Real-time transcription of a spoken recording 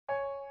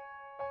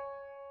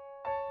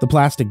The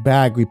plastic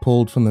bag we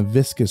pulled from the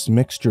viscous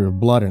mixture of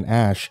blood and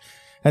ash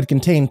had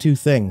contained two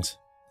things: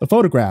 a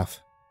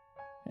photograph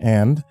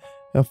and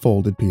a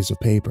folded piece of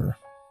paper.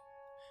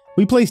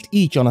 We placed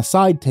each on a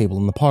side table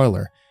in the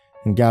parlor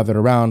and gathered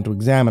around to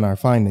examine our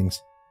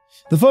findings.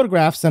 The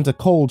photograph sent a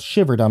cold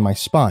shiver down my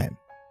spine.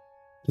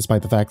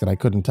 Despite the fact that I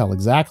couldn't tell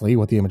exactly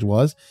what the image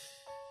was,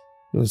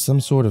 it was some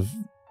sort of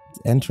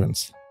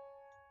entrance.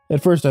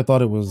 At first I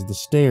thought it was the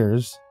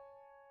stairs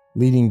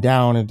leading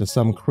down into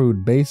some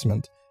crude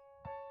basement.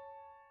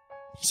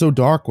 So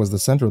dark was the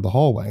center of the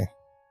hallway.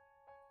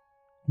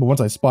 But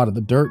once I spotted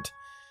the dirt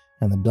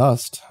and the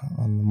dust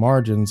on the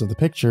margins of the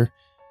picture,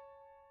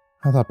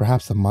 I thought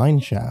perhaps a mine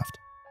shaft.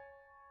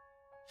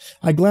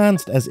 I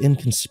glanced as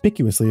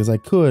inconspicuously as I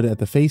could at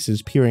the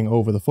faces peering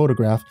over the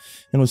photograph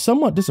and was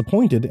somewhat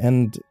disappointed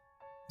and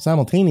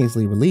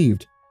simultaneously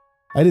relieved.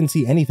 I didn't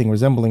see anything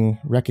resembling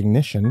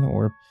recognition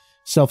or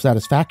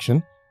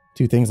self-satisfaction,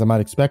 two things I might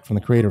expect from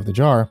the creator of the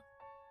jar.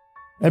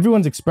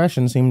 Everyone's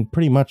expression seemed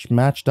pretty much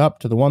matched up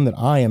to the one that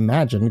I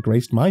imagined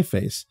graced my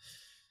face,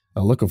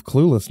 a look of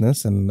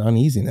cluelessness and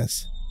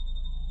uneasiness.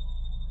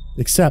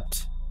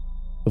 Except,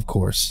 of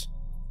course,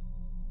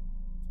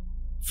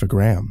 for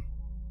Graham.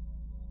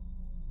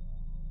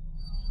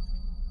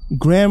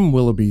 Graham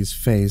Willoughby's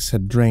face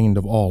had drained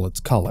of all its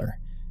color,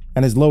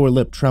 and his lower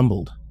lip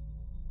trembled.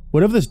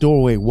 Whatever this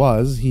doorway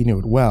was, he knew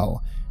it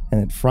well,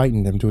 and it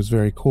frightened him to his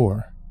very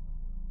core.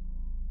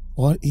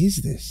 "What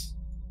is this?"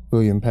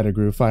 William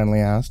Pettigrew finally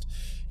asked.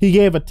 He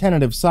gave a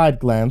tentative side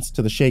glance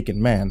to the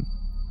shaken man.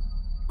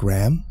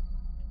 "Graham?"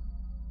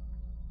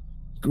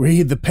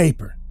 "Read the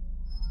paper,"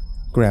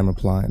 Graham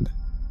replied,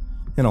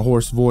 in a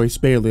hoarse voice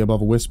barely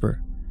above a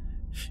whisper.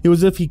 It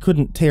was as if he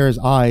couldn't tear his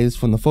eyes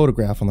from the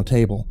photograph on the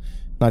table,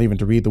 not even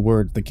to read the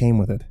words that came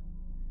with it.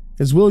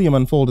 As William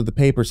unfolded the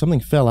paper,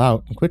 something fell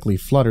out and quickly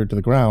fluttered to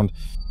the ground.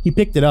 He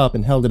picked it up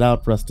and held it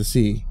out for us to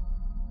see.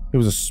 It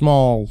was a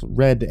small,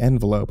 red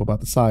envelope about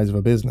the size of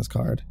a business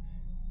card.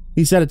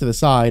 He set it to the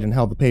side and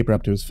held the paper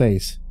up to his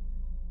face.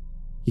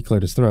 He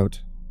cleared his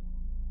throat.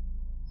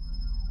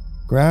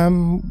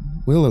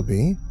 "Graham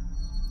Willoughby,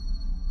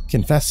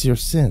 confess your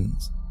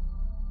sins.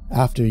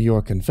 After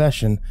your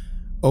confession,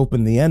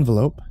 open the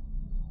envelope.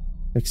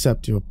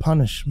 Accept your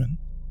punishment."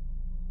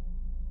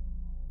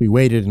 We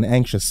waited in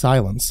anxious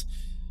silence,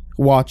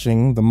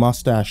 watching the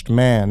mustached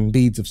man.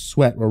 Beads of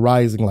sweat were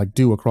rising like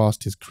dew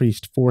across his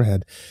creased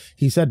forehead.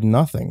 He said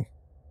nothing,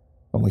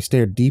 only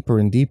stared deeper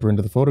and deeper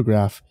into the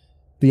photograph,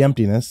 the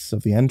emptiness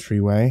of the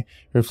entryway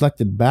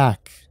reflected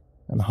back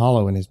and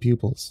hollow in his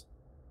pupils.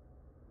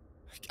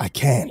 "I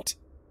can't."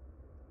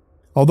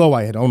 Although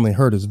I had only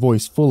heard his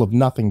voice full of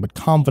nothing but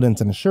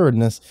confidence and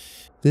assuredness,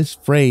 this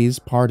phrase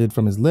parted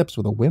from his lips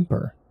with a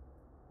whimper.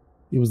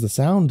 It was the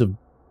sound of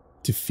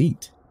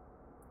defeat.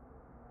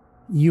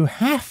 "You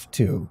have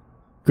to."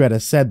 Greta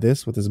said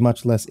this with as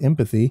much less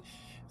empathy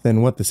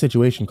than what the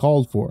situation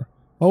called for.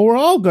 "Or we're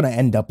all going to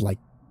end up like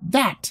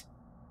that,"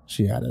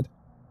 she added,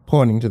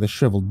 pointing to the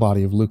shriveled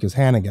body of Lucas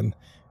Hannigan,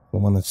 the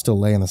one that still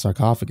lay in the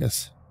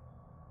sarcophagus.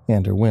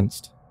 Andrew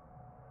winced.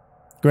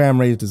 Graham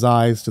raised his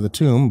eyes to the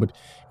tomb, but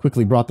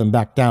quickly brought them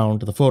back down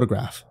to the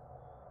photograph.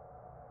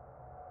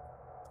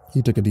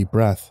 He took a deep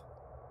breath.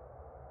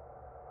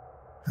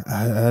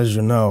 "As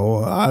you know,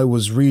 I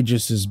was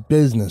Regis's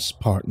business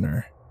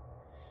partner.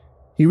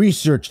 He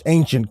researched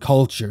ancient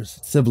cultures,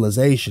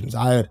 civilizations.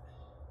 I'd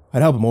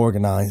help him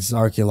organize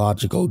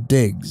archaeological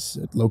digs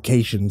at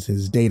locations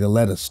his data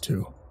led us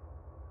to."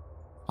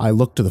 I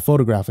looked to the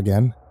photograph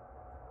again,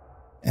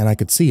 and I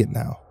could see it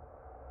now.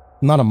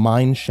 Not a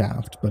mine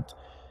shaft, but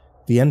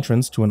the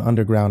entrance to an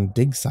underground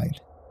dig site.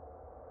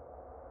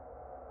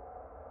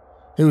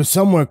 It was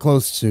somewhere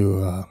close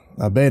to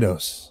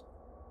Abydos,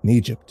 in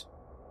Egypt,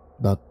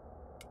 about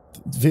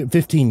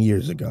 15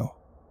 years ago.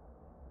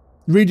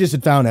 Regis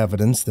had found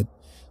evidence that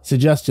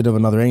suggested of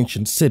another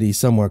ancient city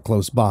somewhere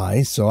close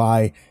by, so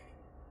I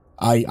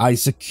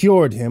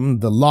secured him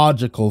the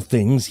logical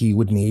things he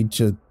would need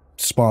to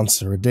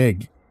sponsor a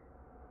dig.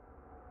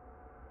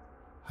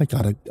 I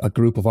got a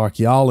group of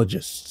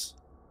archaeologists,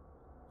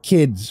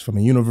 kids from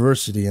a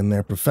university and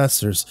their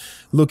professors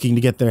looking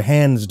to get their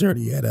hands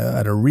dirty at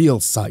a real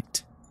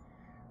site.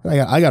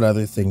 I got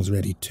other things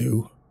ready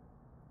too.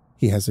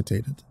 He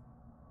hesitated.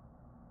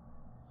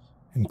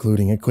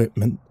 Including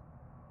equipment.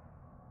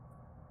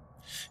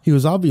 He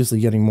was obviously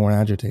getting more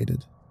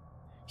agitated.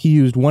 He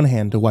used one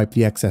hand to wipe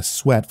the excess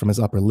sweat from his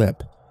upper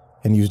lip,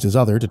 and used his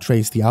other to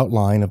trace the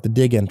outline of the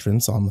dig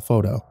entrance on the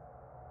photo.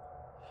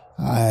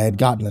 I had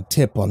gotten a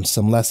tip on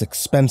some less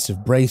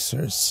expensive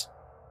bracers,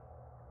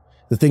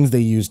 the things they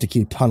use to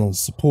keep tunnels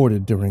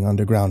supported during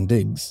underground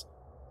digs.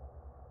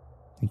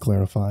 He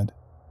clarified.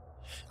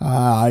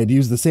 I'd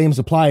used the same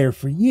supplier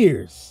for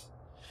years.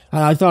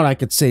 I thought I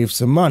could save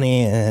some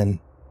money and...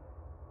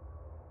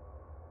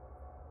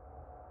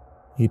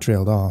 He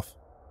trailed off.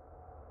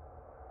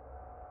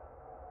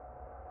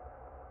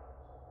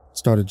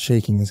 Started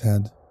shaking his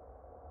head.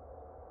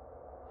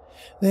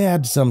 They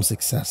had some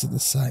success at the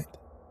site,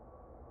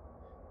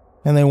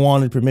 and they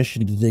wanted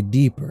permission to dig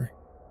deeper.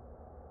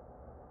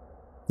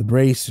 The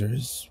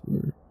bracers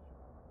were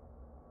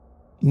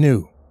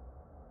new.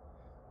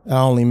 I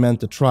only meant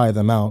to try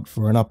them out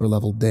for an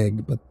upper-level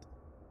dig, but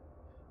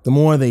the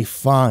more they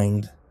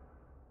find,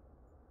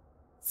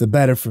 the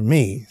better for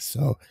me,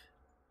 so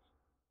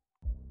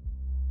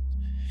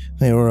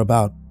they were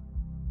about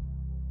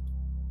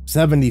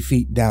 70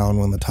 feet down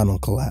when the tunnel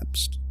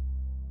collapsed.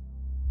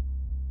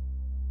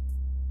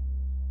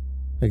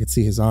 I could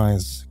see his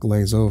eyes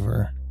glaze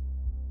over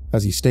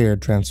as he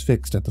stared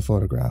transfixed at the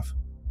photograph.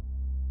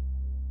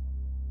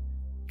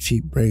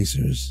 Cheap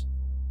bracers.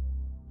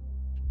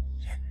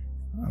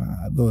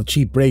 The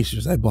cheap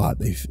bracers I bought,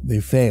 they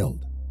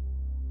failed.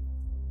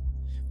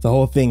 The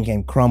whole thing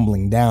came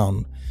crumbling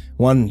down,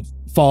 one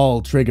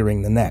fall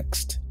triggering the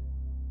next.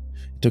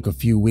 It took a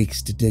few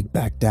weeks to dig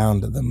back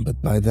down to them,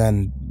 but by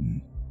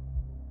then...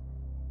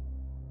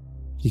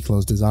 He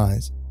closed his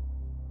eyes.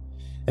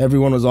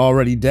 Everyone was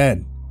already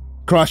dead,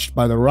 crushed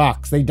by the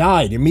rocks. They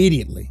died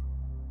immediately.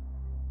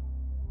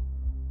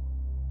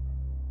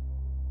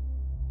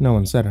 No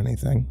one said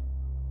anything.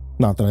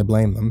 Not that I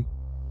blame them.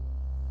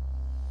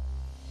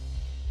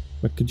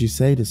 What could you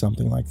say to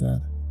something like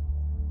that?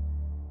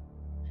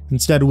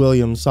 Instead,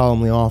 William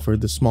solemnly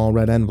offered the small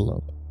red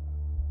envelope.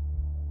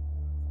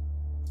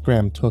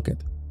 Graham took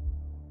it.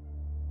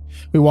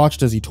 We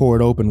watched as he tore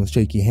it open with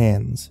shaky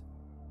hands.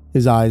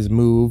 His eyes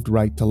moved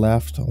right to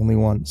left only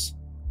once.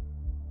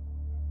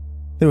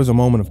 There was a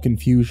moment of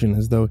confusion,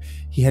 as though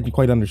he hadn't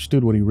quite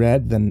understood what he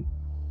read, then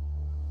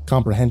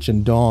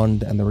comprehension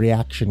dawned and the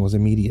reaction was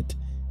immediate.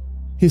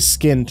 His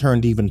skin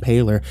turned even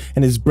paler,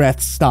 and his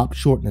breath stopped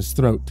short in his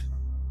throat.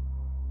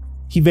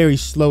 He very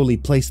slowly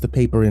placed the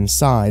paper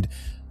inside,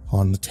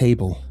 on the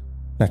table,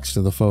 next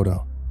to the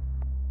photo.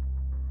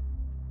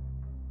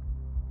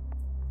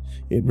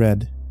 It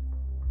read,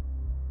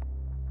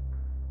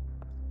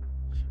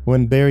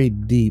 "When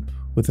buried deep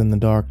within the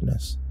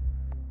darkness,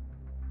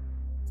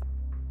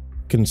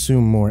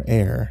 consume more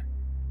air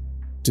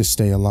to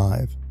stay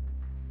alive."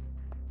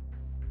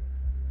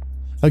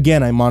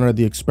 Again, I monitored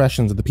the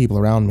expressions of the people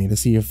around me to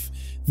see if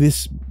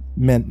this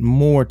meant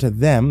more to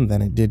them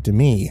than it did to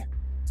me.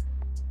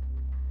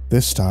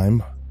 This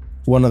time,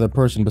 one other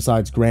person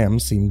besides Graham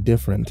seemed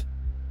different.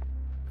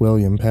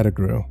 William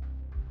Pettigrew.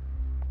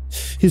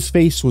 His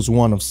face was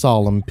one of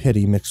solemn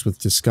pity mixed with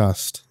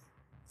disgust.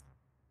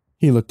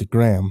 He looked at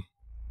Graham,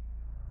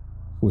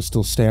 who was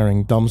still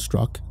staring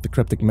dumbstruck at the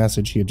cryptic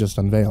message he had just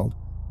unveiled.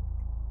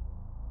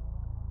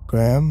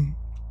 "Graham,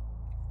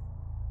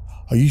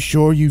 are you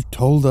sure you've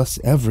told us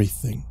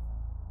everything?"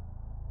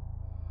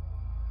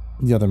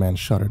 The other man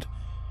shuddered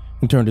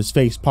and turned his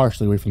face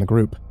partially away from the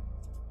group.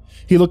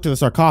 He looked at the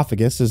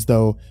sarcophagus as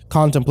though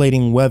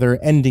contemplating whether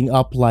ending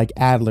up like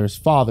Adler's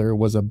father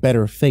was a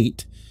better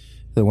fate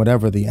than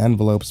whatever the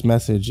envelope's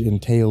message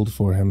entailed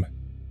for him.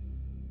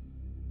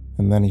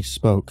 And then he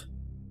spoke.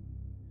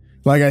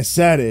 "Like I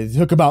said, it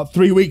took about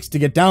 3 weeks to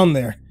get down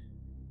there.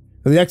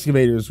 The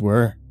excavators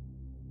were.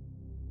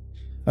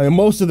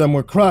 Most of them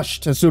were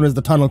crushed as soon as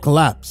the tunnel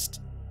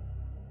collapsed."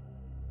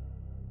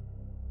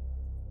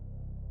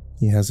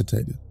 He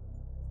hesitated.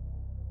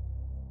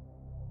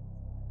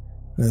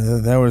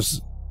 There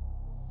was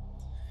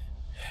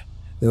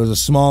a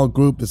small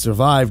group that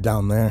survived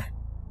down there.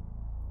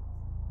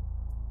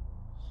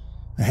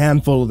 A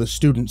handful of the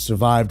students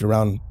survived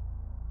around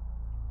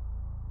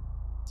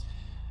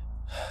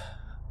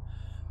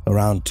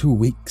 2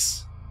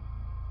 weeks.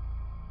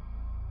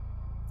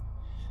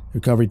 The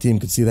recovery team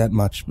could see that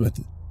much, but...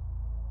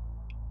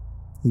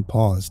 He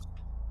paused,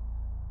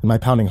 and my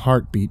pounding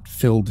heartbeat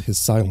filled his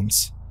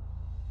silence.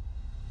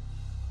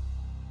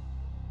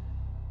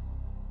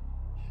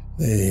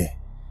 They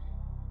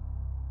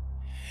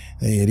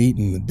had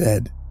eaten the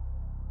dead.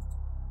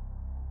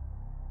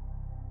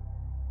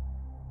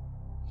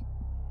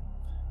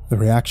 The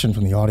reaction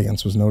from the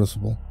audience was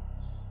noticeable.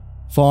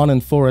 Fawn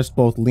and Forrest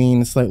both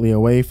leaned slightly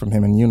away from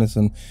him in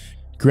unison.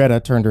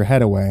 Greta turned her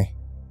head away,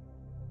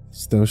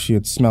 as though she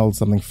had smelled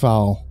something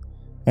foul.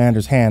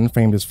 Anders' hand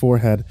framed his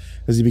forehead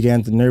as he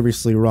began to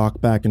nervously rock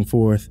back and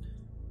forth.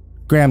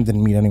 Graham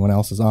didn't meet anyone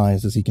else's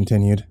eyes as he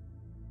continued.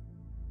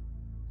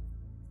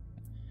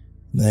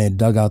 They had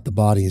dug out the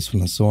bodies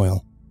from the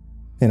soil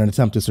in an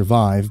attempt to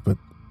survive, but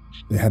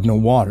they had no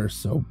water,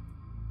 so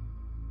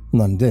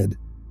none did.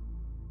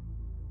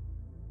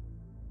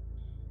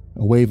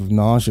 A wave of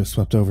nausea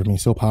swept over me,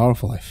 so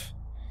powerful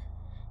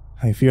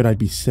I feared I'd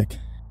be sick.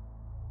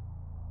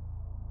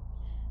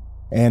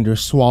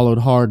 Anders swallowed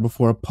hard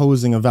before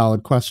posing a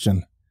valid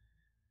question.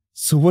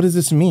 "So what does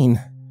this mean?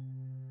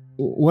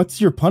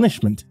 What's your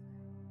punishment?"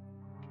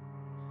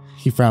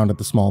 He frowned at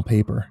the small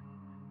paper.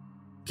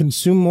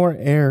 "Consume more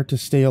air to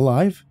stay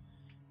alive?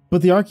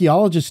 But the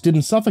archaeologists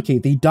didn't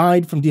suffocate. They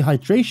died from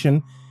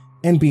dehydration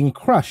and being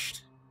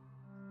crushed."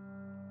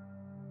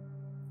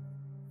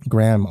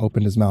 Graham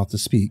opened his mouth to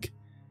speak,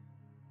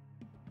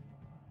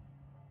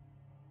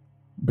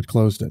 but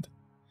closed it,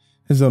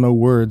 as though no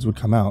words would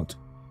come out.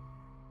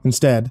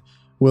 Instead,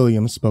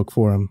 William spoke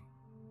for him.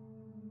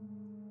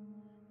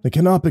 "The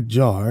canopic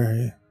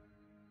jar,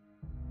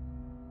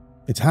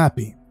 it's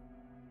happy.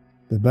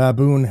 The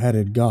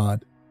baboon-headed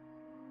god.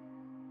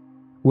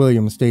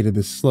 William stated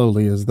this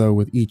slowly, as though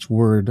with each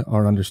word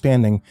our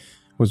understanding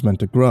was meant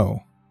to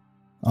grow.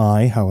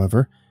 I,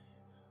 however,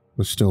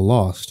 was still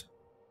lost.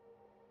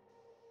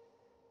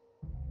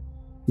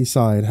 He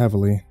sighed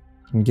heavily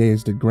and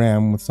gazed at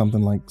Graham with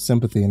something like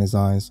sympathy in his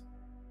eyes.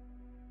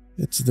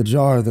 It's the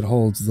jar that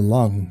holds the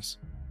lungs.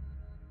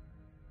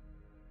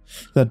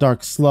 That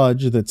dark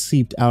sludge that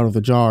seeped out of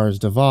the jar's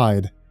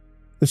divide.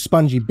 The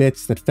spongy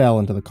bits that fell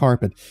into the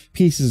carpet.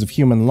 Pieces of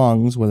human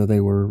lungs, whether they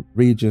were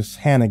Regis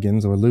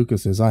Hannigan's or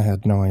Lucas's, I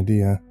had no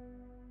idea.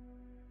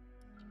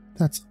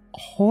 That's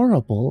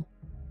horrible,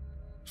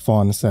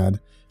 Fawn said,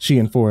 she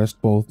and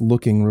Forrest both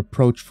looking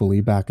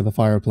reproachfully back at the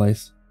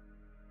fireplace.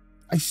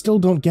 I still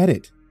don't get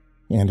it,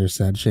 Anders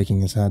said,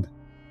 shaking his head.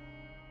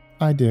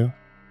 I do,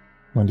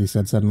 Wendy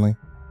said suddenly.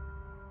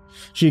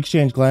 She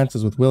exchanged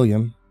glances with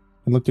William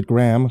and looked at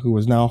Graham, who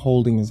was now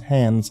holding his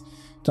hands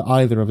to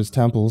either of his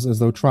temples as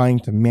though trying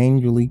to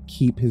manually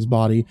keep his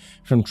body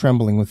from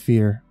trembling with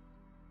fear.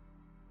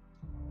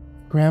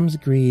 Graham's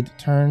greed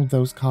turned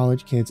those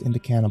college kids into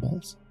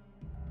cannibals,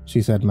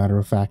 she said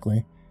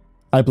matter-of-factly.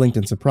 I blinked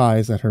in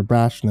surprise at her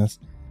brashness,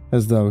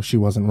 as though she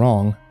wasn't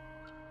wrong.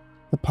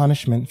 The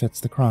punishment fits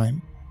the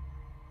crime.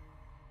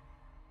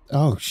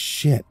 Oh,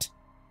 shit,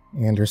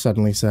 Anders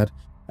suddenly said,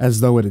 as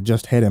though it had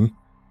just hit him.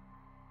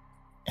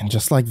 And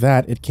just like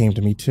that, it came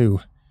to me too.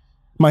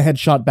 My head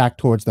shot back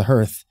towards the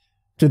hearth,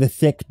 to the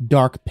thick,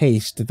 dark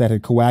paste that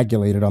had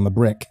coagulated on the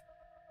brick.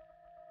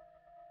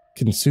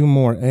 Consume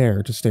more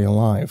air to stay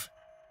alive.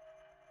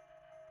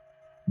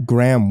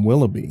 Graham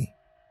Willoughby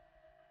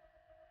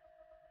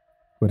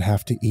would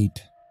have to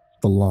eat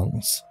the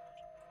lungs.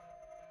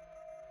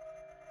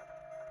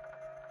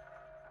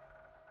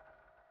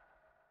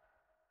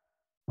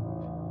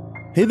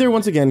 Hey there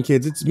once again,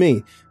 kids, it's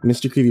me,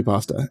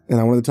 MrCreepyPasta, and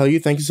I wanted to tell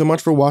you thank you so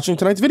much for watching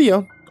tonight's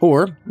video,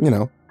 or,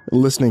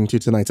 listening to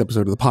tonight's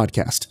episode of the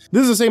podcast.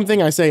 This is the same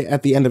thing I say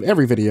at the end of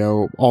every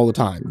video all the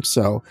time,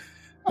 so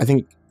I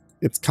think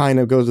it kind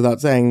of goes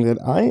without saying that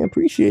I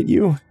appreciate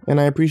you,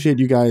 and I appreciate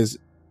you guys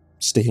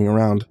sticking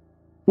around.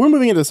 We're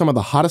moving into some of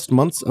the hottest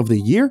months of the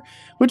year,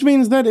 which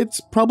means that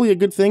it's probably a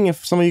good thing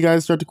if some of you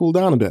guys start to cool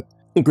down a bit.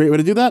 A great way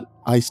to do that?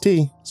 Iced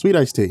tea. Sweet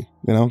iced tea.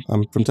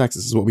 I'm from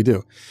Texas, is what we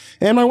do.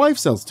 And my wife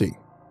sells tea.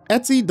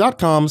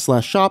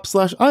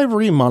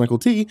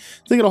 Etsy.com/shop/ivorymonocletea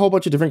to get a whole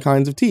bunch of different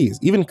kinds of teas,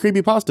 even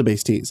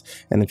creepypasta-based teas.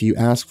 And if you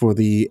ask for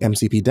the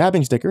MCP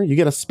dabbing sticker, you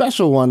get a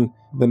special one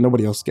that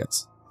nobody else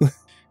gets.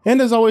 And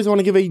as always, I want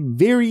to give a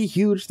very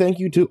huge thank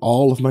you to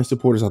all of my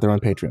supporters out there on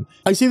Patreon.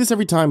 I say this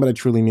every time, but I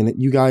truly mean it.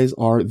 You guys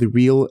are the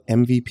real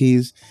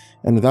MVPs,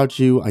 and without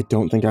you, I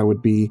don't think I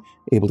would be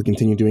able to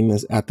continue doing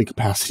this at the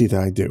capacity that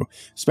I do.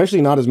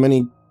 Especially not as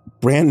many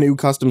brand new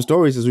custom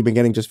stories as we've been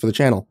getting just for the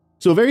channel.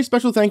 So a very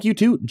special thank you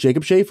to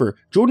Jacob Schaefer,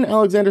 Jordan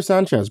Alexander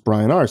Sanchez,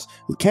 Bryon Arce,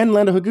 Ken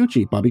Lando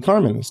Higuchi, Bobby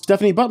Karman,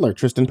 Stephanie Butler,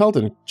 Tristain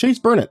Pelton, Chase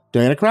Burnett,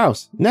 Diana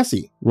Kraus,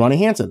 Nessie, Ronnie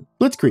Hansen,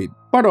 Blitzscreed,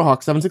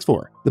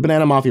 BardoHawk764, The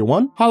Banana Mafia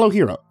 1, Hollow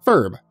Hero,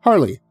 Ferb,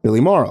 Harley, Billy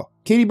Morrow,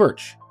 Katie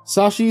Birch,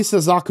 Sashi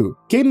Sazaku,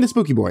 Kayden the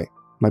Spooky Boy,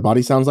 My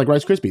Body Sounds Like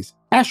Rice Krispies,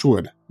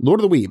 Ashwood,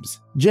 Lord of the Weebs,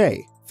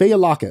 Jay, Faya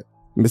Lockett,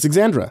 Miss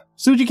Exandra,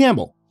 Suji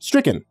Campbell,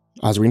 Stricken,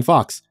 Ozreen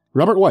Fox,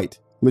 Robert White,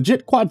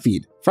 Legit Quad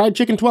Feed, Fried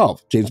Chicken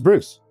 12, James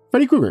Bruce,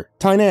 Freddy Krueger,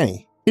 Ty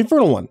Nanny,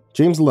 Infernal One,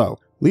 James Lowe,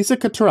 Lisa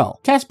Cottrell,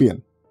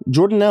 Caspian,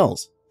 Jordan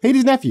Ells,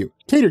 Hades Nephew,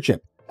 Tater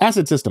Chip,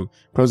 Acid System,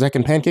 Prozac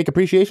and Pancake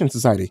Appreciation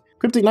Society,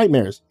 Cryptic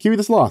Nightmares, Kiwi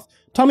the Sloth,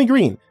 Tommy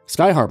Green,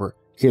 Sky Harbor,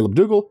 Caleb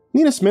Dougal,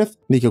 Nina Smith,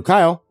 Nico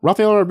Kyle,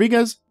 Rafael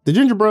Rodriguez, The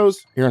Ginger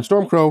Bros, Aaron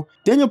Stormcrow,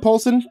 Daniel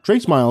Paulson,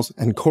 Trace Miles,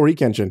 and Corey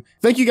Kenshin.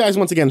 Thank you guys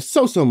once again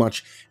so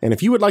much, and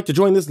if you would like to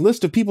join this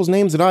list of people's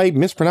names that I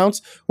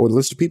mispronounce, or the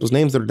list of people's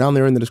names that are down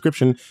there in the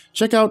description,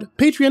 check out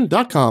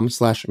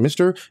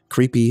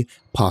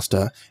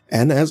patreon.com/MrCreepyPasta.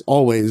 And as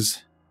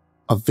always,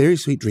 a very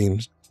sweet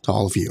dreams to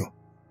all of you.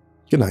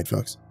 Good night,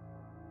 folks.